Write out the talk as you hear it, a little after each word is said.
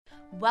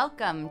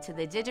Welcome to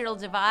The Digital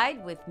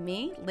Divide with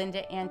me,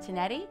 Linda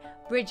Antonetti,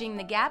 bridging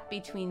the gap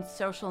between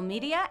social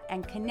media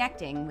and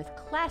connecting with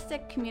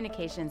classic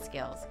communication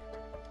skills.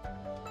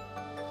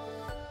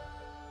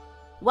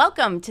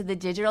 Welcome to The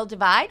Digital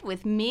Divide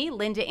with me,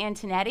 Linda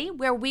Antonetti,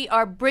 where we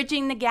are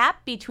bridging the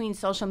gap between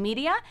social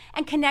media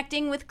and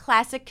connecting with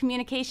classic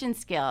communication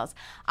skills.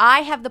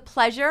 I have the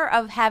pleasure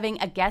of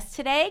having a guest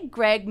today,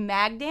 Greg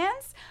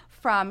Magdanz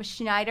from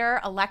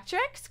Schneider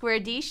Electric,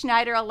 SquareD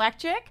Schneider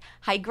Electric.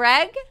 Hi,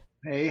 Greg.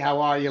 Hey, how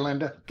are you,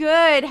 Linda?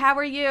 Good. How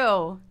are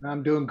you?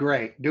 I'm doing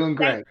great. Doing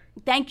great.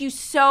 Thank you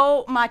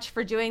so much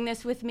for doing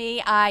this with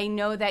me. I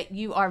know that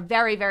you are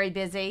very, very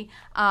busy,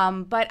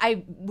 but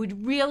I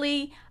would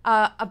really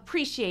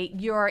appreciate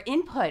your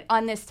input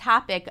on this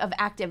topic of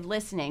active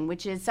listening,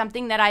 which is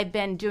something that I've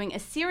been doing a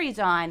series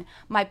on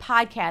my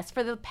podcast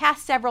for the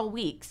past several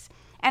weeks.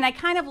 And I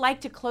kind of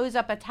like to close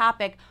up a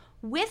topic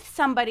with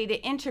somebody to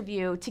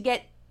interview to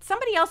get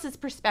somebody else's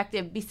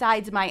perspective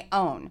besides my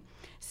own.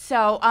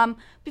 So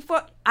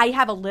before I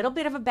have a little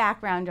bit of a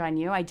background on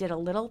you, I did a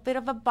little bit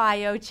of a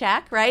bio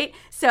check, right?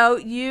 So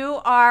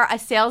you are a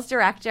sales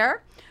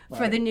director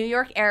for the New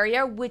York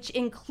area, which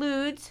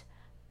includes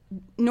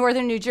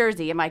northern New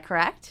Jersey. Am I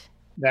correct?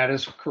 That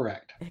is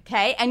correct.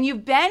 Okay. And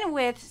you've been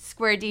with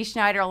SquareD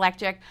Schneider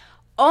Electric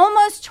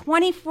almost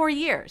 24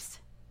 years.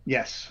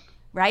 Yes.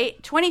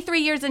 Right?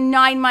 23 years and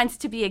 9 months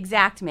to be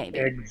exact, maybe.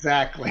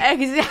 Exactly.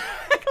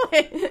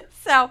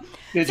 So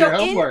did your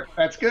homework.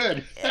 That's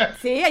good.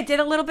 See, I did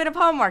a little bit of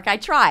homework. I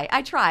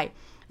try.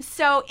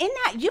 So in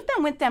that, you've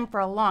been with them for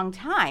a long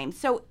time.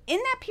 So in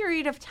that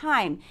period of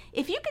time,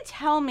 if you could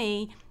tell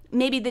me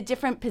maybe the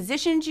different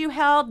positions you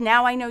held.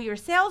 Now I know you're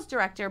sales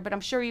director, but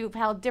I'm sure you've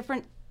held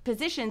different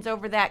positions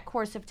over that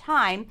course of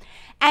time,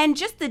 and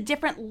just the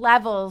different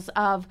levels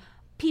of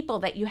people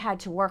that you had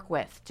to work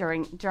with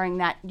during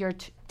that your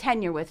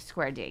tenure with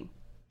SquareD.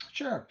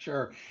 Sure.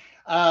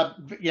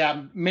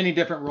 Many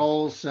different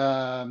roles.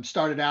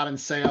 Started out in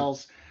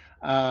sales.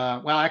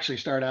 I actually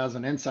started out as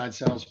an inside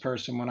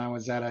salesperson when I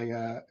was at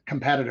a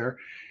competitor,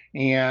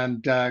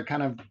 and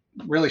kind of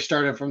really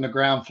started from the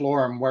ground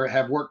floor and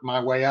have worked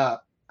my way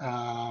up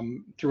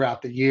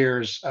throughout the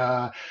years.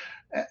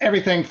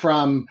 Everything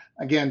from,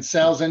 again,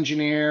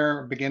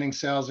 beginning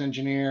sales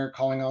engineer,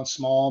 calling on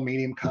small,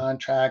 medium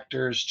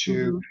contractors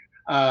to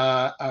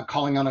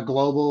calling on a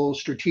global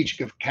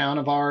strategic account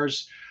of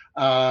ours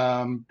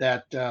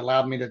that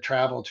allowed me to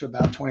travel to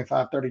about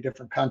 25, 30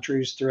 different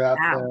countries throughout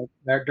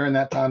during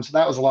that time. So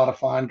that was a lot of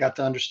fun. Got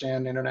to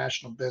understand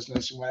international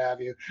business and what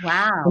have you.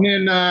 Wow.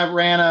 And then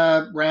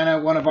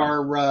ran one of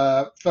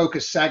our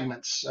focus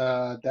segments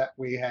that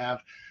we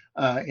have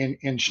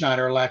in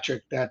Schneider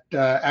Electric that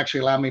actually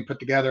allowed me to put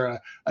together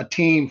a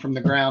team from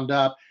the ground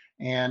up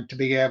and to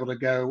be able to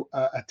go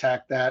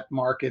attack that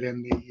market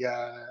in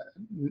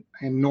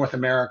North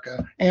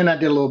America. And I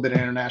did a little bit of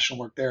international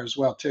work there as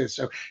well too.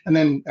 So, and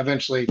then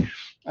eventually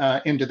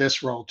into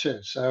this role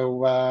too.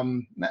 So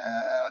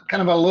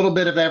kind of a little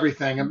bit of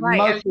everything,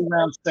 mostly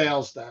around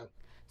sales though.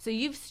 So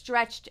you've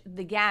stretched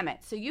the gamut.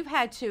 So you've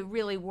had to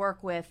really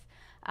work with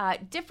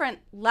different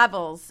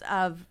levels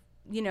of,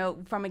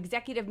 from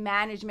executive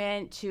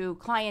management to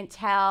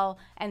clientele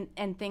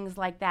and things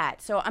like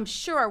that. So I'm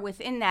sure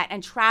within that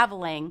and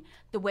traveling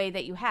the way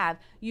that you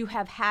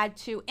have had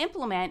to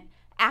implement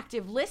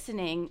active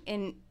listening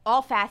in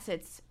all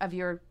facets of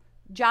your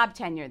job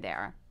tenure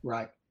there.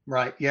 Right.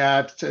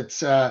 Yeah.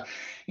 It's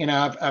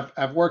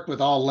I've worked with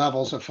all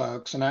levels of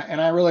folks, and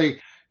I really,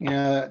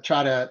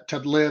 try to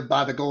live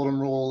by the golden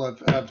rule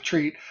of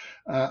treat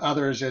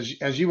others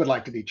as you would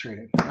like to be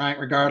treated, right?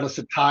 Regardless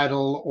of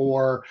title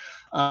or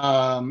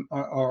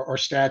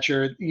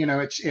stature.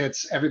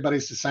 It's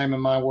everybody's the same in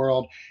my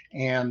world,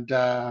 and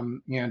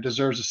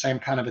deserves the same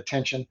kind of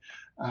attention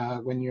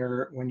when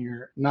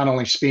you're not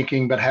only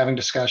speaking but having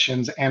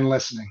discussions and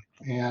listening.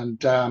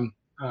 And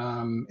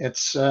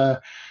it's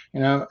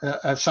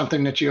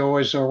something that you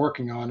always are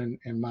working on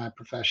in my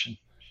profession.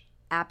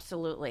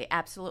 Absolutely.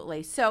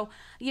 So,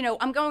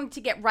 I'm going to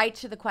get right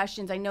to the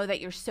questions. I know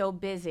that you're so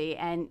busy,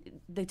 and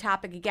the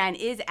topic again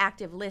is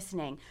active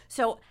listening.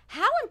 So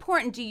how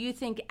important do you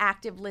think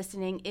active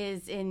listening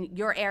is in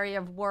your area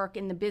of work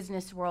in the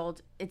business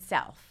world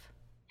itself?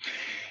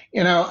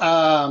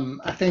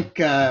 I think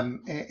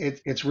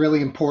it's really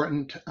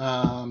important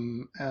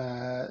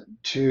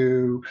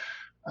to,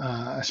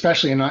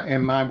 especially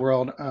in my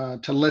world,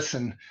 to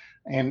listen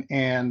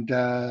and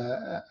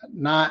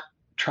not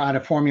try to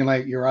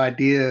formulate your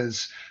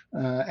ideas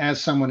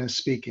as someone is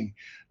speaking,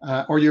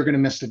 or you're going to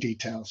miss the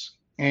details.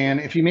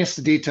 And if you miss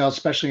the details,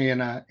 especially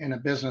in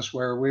a business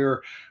where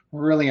we're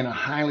really in a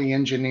highly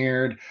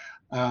engineered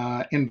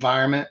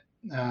environment,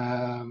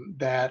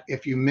 that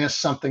if you miss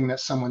something that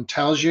someone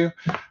tells you,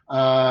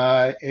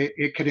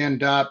 it could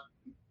end up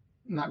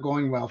not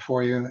going well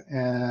for you,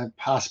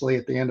 possibly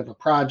at the end of a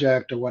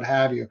project or what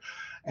have you.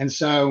 And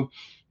so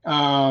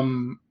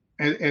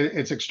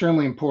it's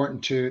extremely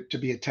important to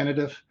be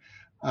attentive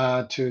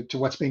to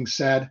what's being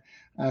said,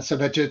 so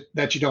that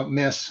you don't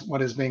miss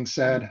what is being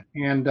said,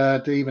 and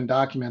to even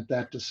document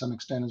that to some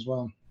extent as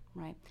well.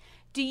 Right.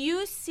 Do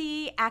you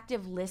see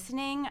active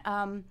listening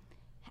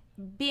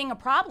being a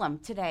problem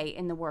today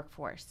in the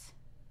workforce?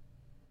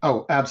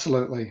 Oh,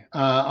 absolutely.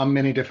 On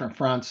many different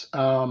fronts.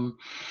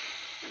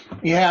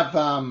 You have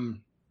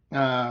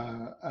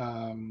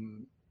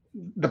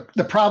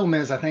the problem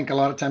is, I think a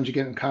lot of times you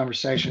get in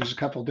conversations, a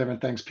couple of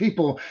different things.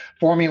 People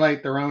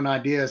formulate their own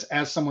ideas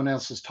as someone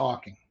else is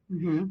talking.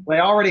 Mm-hmm. They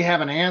already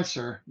have an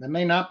answer that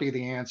may not be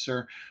the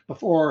answer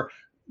before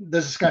the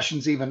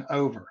discussion's even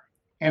over.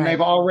 And Right.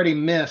 they've already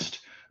missed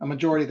a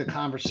majority of the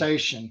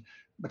conversation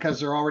because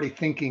they're already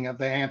thinking of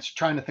the answer,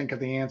 trying to think of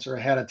the answer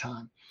ahead of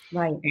time.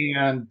 Right.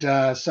 And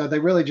so they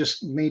really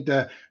just need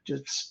to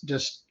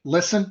just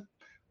listen,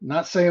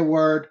 not say a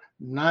word,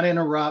 not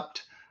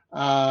interrupt,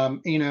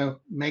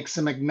 make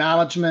some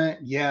acknowledgement.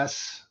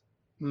 Yes.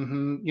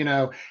 And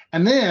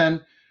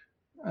then,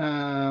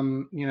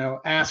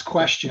 ask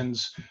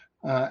questions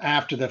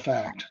after the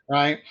fact,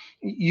 right?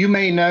 You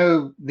may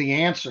know the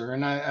answer.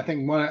 And I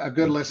think a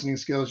good listening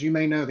skill is you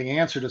may know the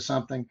answer to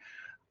something,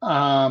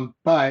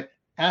 but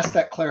ask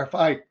that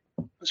clarifying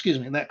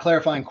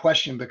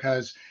question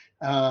because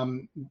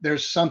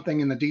there's something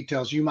in the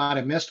details you might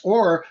have missed,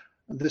 or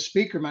the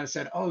speaker might have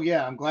said, "Oh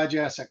yeah, I'm glad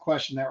you asked that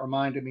question. That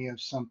reminded me of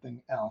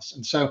something else."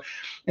 And so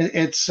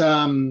it's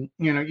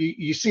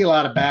you see a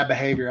lot of bad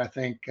behavior, I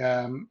think,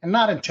 and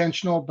not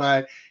intentional,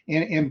 but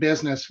in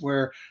business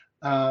where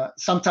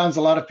sometimes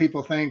a lot of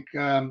people think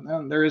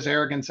there is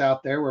arrogance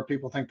out there where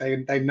people think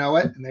they know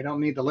it and they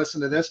don't need to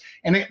listen to this,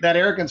 and that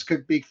arrogance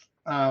could be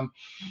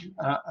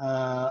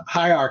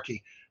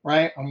hierarchy,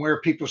 right? And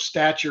where people's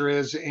stature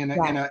is in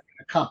a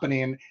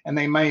company, and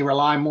they may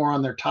rely more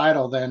on their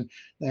title than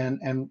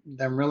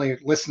really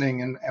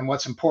listening and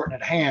what's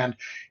important at hand.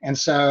 And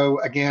so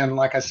again,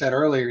 like I said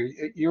earlier,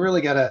 you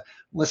really got to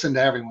listen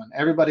to everyone.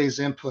 Everybody's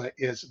input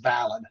is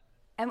valid.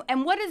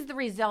 And what is the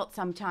result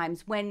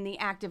sometimes when the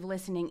active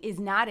listening is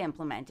not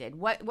implemented?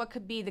 What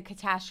could be the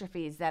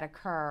catastrophes that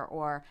occur,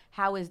 or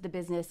how is the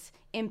business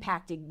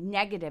impacted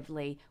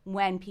negatively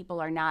when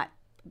people are not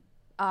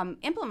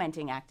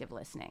implementing active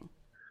listening?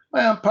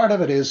 Well, part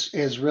of it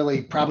is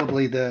really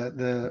probably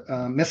the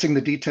missing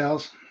the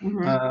details.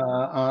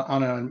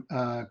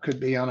 Could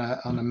be on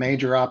a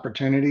major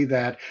opportunity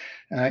that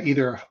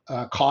either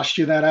cost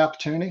you that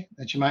opportunity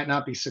that you might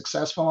not be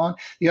successful on.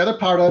 The other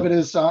part of it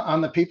is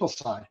on the people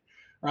side,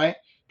 right?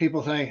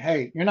 People think,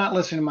 "Hey, you're not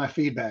listening to my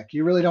feedback.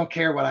 You really don't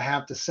care what I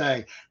have to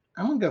say.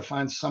 I'm gonna go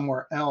find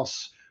somewhere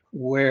else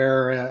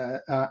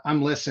where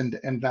I'm listened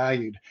and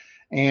valued."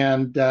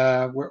 And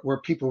where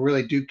people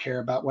really do care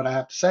about what I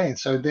have to say. And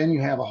so then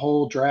you have a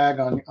whole drag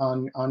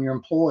on your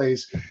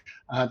employees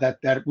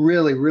that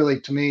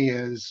really to me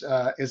is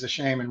a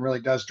shame, and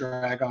really does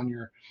drag on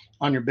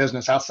your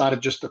business outside of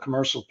just the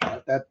commercial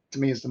part. That to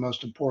me is the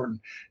most important,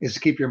 is to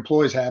keep your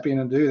employees happy,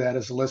 and to do that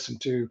is to listen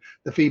to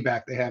the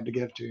feedback they have to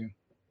give to you.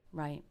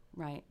 Right.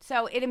 Right.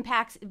 So it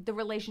impacts the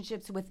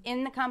relationships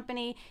within the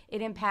company.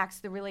 It impacts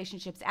the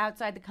relationships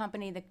outside the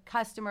company, the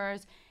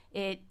customers.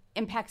 It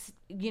impacts,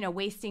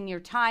 wasting your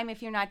time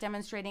if you're not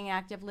demonstrating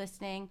active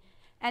listening.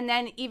 And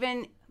then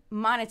even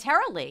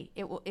monetarily,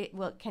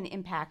 it can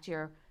impact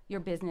your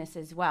business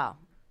as well.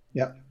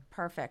 Yep.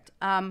 Perfect.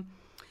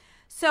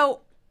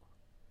 So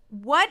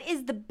what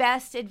is the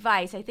best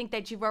advice? I think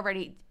that you've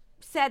already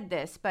said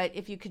this, but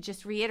if you could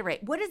just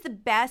reiterate, what is the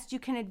best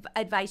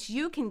advice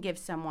you can give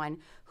someone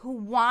who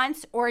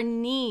wants or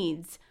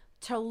needs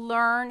to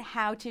learn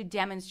how to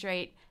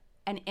demonstrate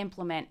and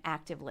implement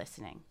active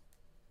listening?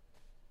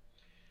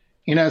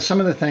 Some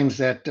of the things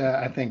that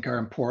I think are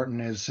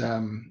important is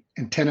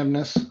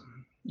attentiveness,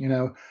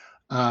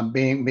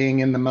 being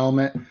in the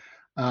moment,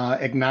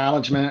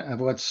 acknowledgement of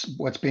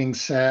what's being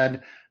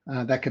said.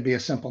 That could be a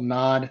simple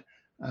nod,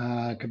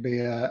 it could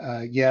be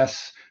a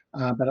yes,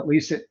 but at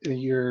least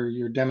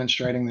you're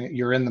demonstrating that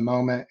you're in the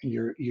moment.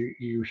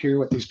 You hear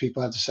what these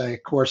people have to say.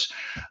 Of course,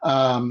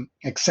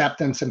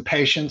 acceptance and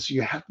patience.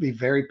 You have to be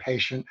very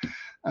patient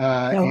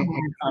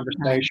in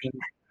conversation.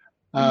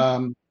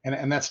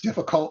 And that's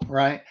difficult,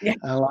 right? Yeah.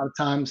 A lot of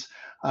times,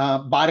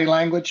 body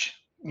language,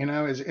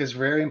 is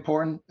very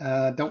important.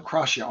 Don't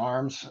cross your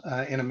arms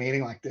in a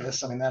meeting like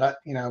this. I mean, that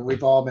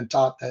we've all been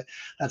taught that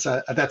that's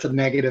a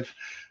negative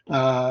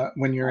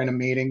when you're in a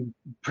meeting.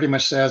 Pretty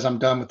much says I'm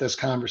done with this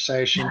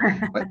conversation.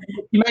 But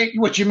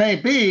you may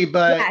be,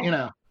 but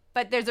yeah.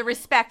 But there's a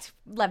respect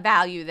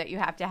value that you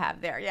have to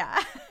have there.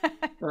 Yeah.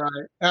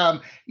 Right.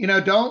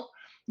 Don't.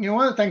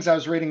 One of the things I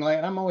was reading late,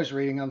 and I'm always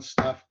reading on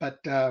stuff, but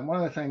one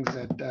of the things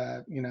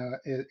that,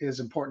 is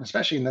important,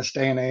 especially in this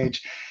day and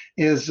age,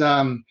 is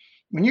when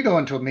you go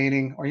into a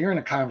meeting or you're in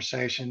a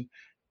conversation,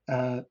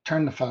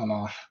 turn the phone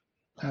off,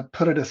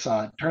 put it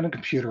aside, turn the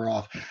computer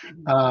off.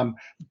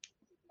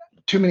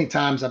 Too many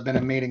times I've been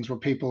in meetings where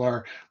people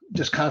are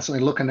just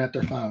constantly looking at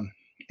their phone,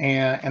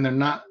 and they're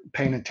not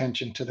paying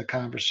attention to the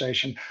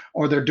conversation,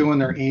 or they're doing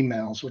their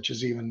emails, which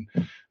is even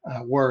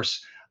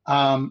worse.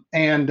 Or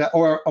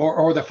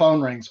the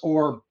phone rings,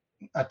 or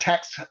a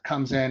text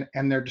comes in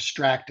and they're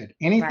distracted.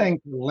 Anything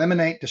to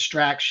eliminate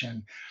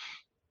distraction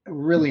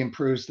really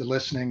improves the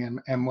listening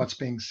and what's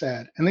being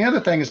said. And the other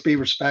thing is be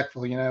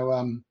respectful.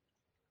 During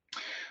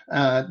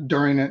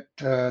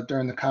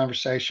the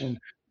conversation,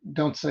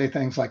 don't say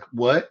things like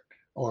 "what"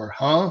 or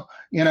 "huh."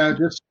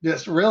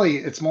 Just really,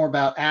 it's more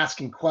about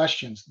asking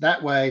questions.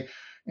 That way,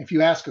 if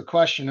you ask a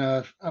question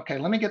of, "Okay,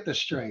 let me get this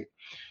straight.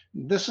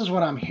 This is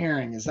what I'm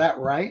hearing. Is that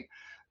right?"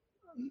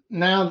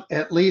 Now,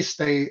 at least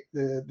the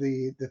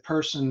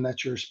person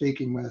that you're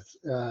speaking with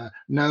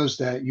knows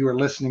that you are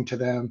listening to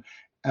them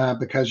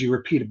because you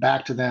repeated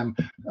back to them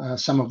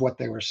some of what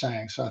they were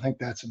saying. So I think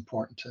that's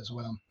important as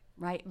well.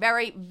 Right.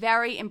 Very,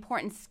 very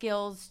important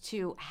skills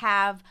to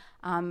have,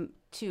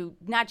 to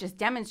not just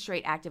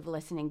demonstrate active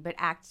listening, but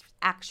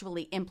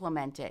actually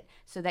implement it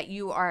so that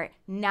you are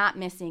not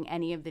missing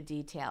any of the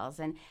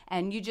details.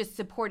 And you just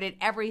supported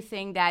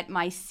everything that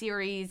my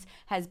series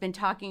has been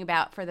talking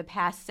about for the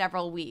past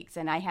several weeks.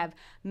 And I have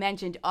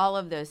mentioned all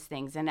of those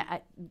things. And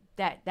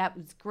that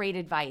was great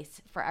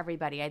advice for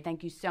everybody. I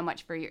thank you so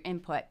much for your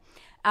input.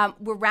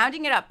 We're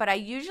rounding it up, but I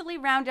usually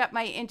round up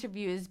my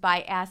interviews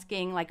by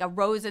asking like a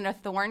rose and a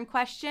thorn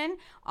question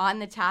on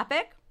the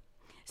topic.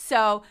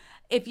 So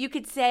if you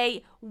could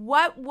say,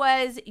 what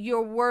was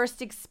your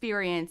worst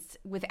experience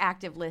with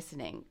active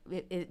listening?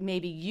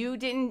 Maybe you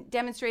didn't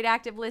demonstrate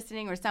active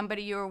listening or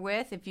somebody you were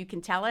with, if you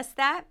can tell us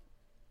that.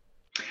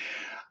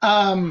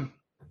 One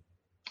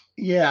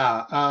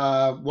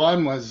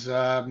was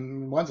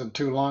wasn't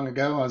too long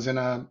ago. I was in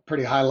a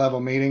pretty high level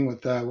meeting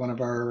with one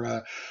of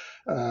our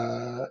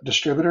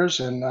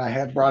distributors, and I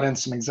had brought in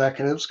some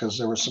executives because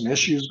there were some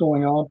issues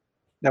going on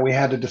that we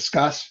had to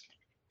discuss.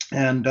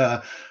 And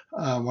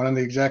one of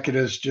the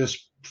executives,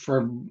 just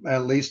for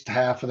at least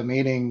half of the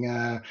meeting,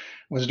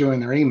 was doing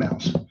their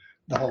emails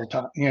the whole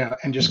time,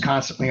 and just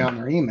constantly on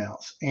their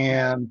emails.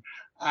 And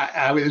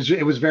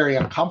it was very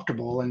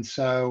uncomfortable. And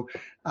so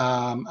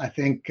I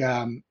think,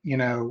 even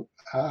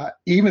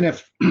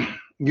if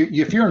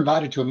you're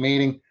invited to a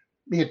meeting,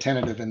 be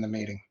attentive in the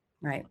meeting.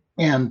 Right.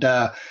 And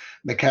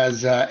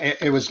because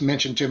it was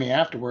mentioned to me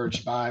afterwards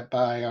by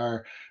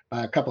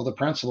a couple of the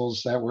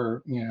principals that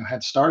were,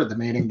 had started the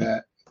meeting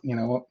that,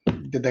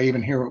 did they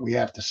even hear what we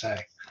have to say?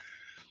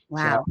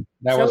 Wow.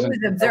 So it was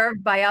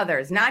observed by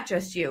others, not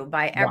just you,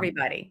 by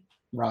everybody.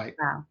 Right.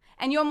 Wow.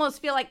 And you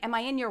almost feel like, am I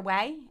in your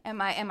way? Am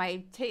I am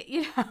I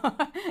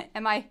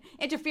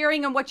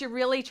interfering in what you're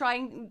really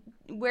trying,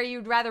 where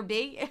you'd rather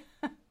be?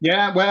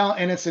 Yeah, well,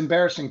 and it's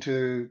embarrassing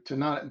to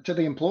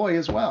the employee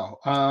as well,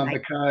 Right.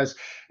 because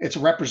it's a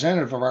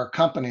representative of our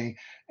company,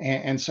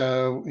 and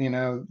so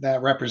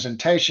that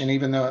representation,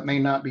 even though it may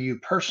not be you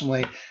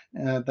personally,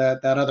 that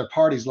other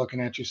party's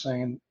looking at you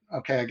saying,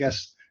 okay, I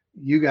guess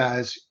you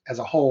guys as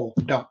a whole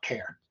don't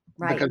care.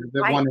 Right. Because of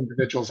the one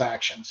individual's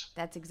actions.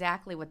 That's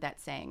exactly what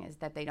that's saying, is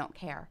that they don't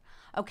care.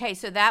 Okay,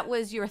 so that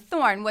was your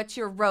thorn. What's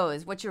your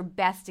rose? What's your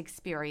best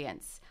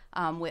experience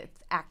with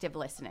active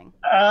listening?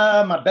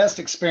 My best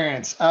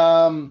experience.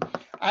 I'll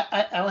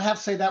have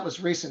to say that was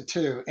recent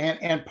too,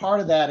 and part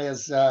of that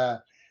is I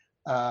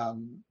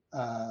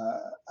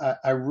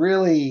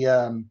really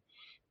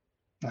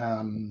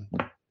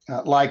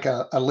like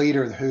a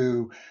leader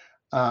who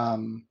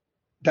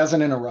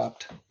doesn't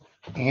interrupt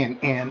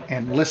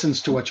and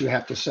listens to what you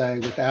have to say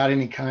without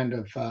any kind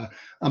of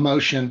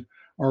emotion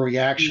or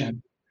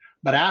reaction.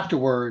 But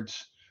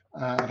afterwards,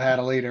 I've had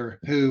a leader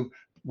who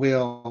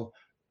will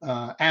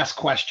ask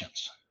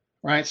questions,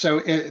 right? So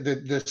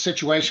the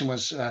situation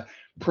was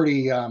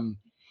pretty, it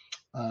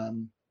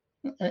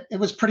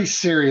was pretty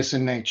serious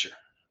in nature,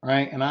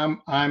 right? And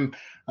I'm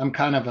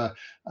kind of a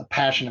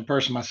passionate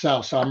person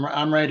myself, so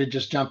I'm ready to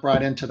just jump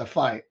right into the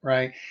fight,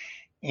 right?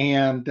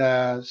 And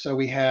so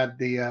we had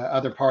the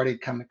other party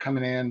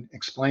coming in,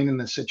 explaining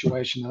the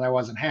situation that I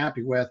wasn't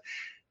happy with,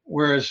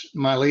 whereas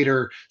my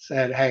leader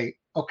said, "Hey,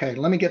 okay,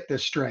 let me get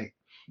this straight."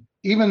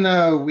 Even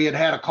though we had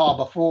had a call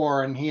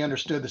before and he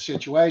understood the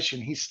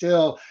situation, he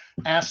still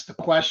asked the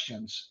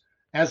questions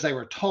as they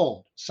were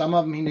told. Some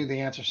of them he knew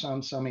the answer,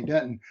 some he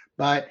didn't.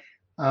 But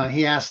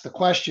he asked the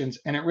questions,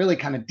 and it really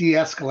kind of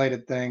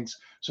de-escalated things,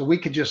 so we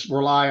could just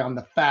rely on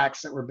the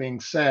facts that were being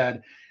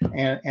said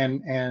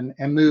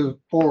and move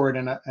forward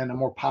in a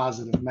more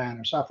positive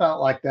manner. So I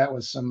felt like that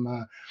was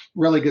some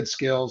really good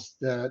skills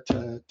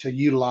to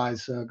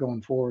utilize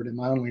going forward in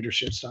my own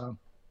leadership style.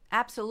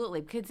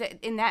 Absolutely, because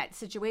in that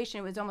situation,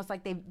 it was almost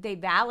like they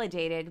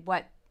validated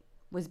what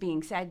was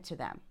being said to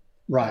them.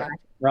 Right.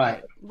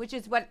 Which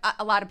is what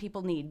a lot of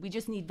people need. We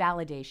just need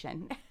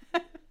validation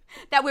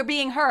that we're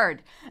being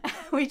heard.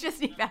 We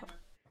just need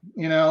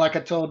validation. Like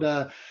I told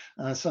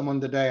someone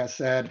today, I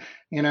said,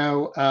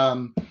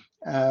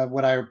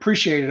 what I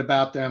appreciated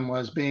about them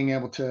was being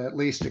able to at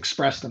least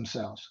express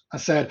themselves. I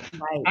said,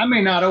 right. I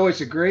may not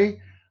always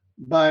agree,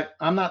 but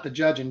I'm not the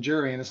judge and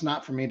jury, and it's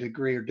not for me to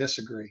agree or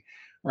disagree.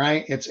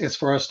 Right. It's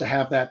for us to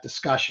have that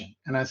discussion.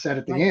 And I said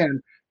at the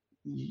end,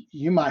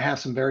 you might have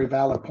some very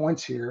valid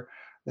points here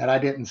that I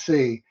didn't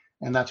see.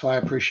 And that's why I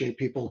appreciate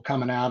people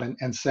coming out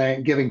and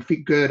saying, giving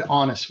good,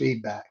 honest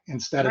feedback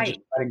instead of just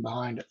fighting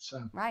behind it.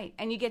 So. Right.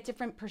 And you get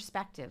different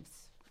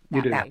perspectives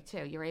that way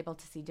too. You're able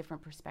to see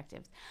different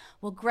perspectives.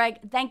 Well, Greg,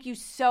 thank you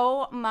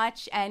so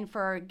much, and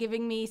for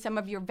giving me some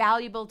of your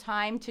valuable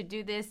time to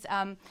do this,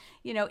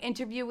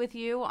 interview with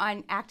you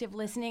on active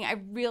listening. I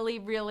really,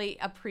 really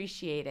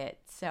appreciate it.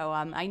 So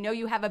I know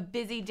you have a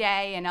busy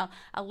day, and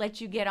I'll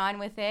let you get on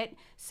with it.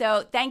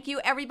 So thank you,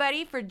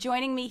 everybody, for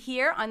joining me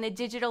here on The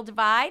Digital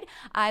Divide.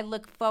 I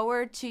look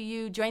forward to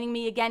you joining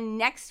me again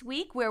next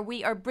week, where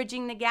we are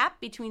bridging the gap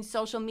between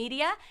social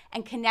media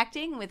and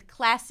connecting with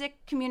classic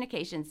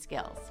communication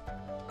skills.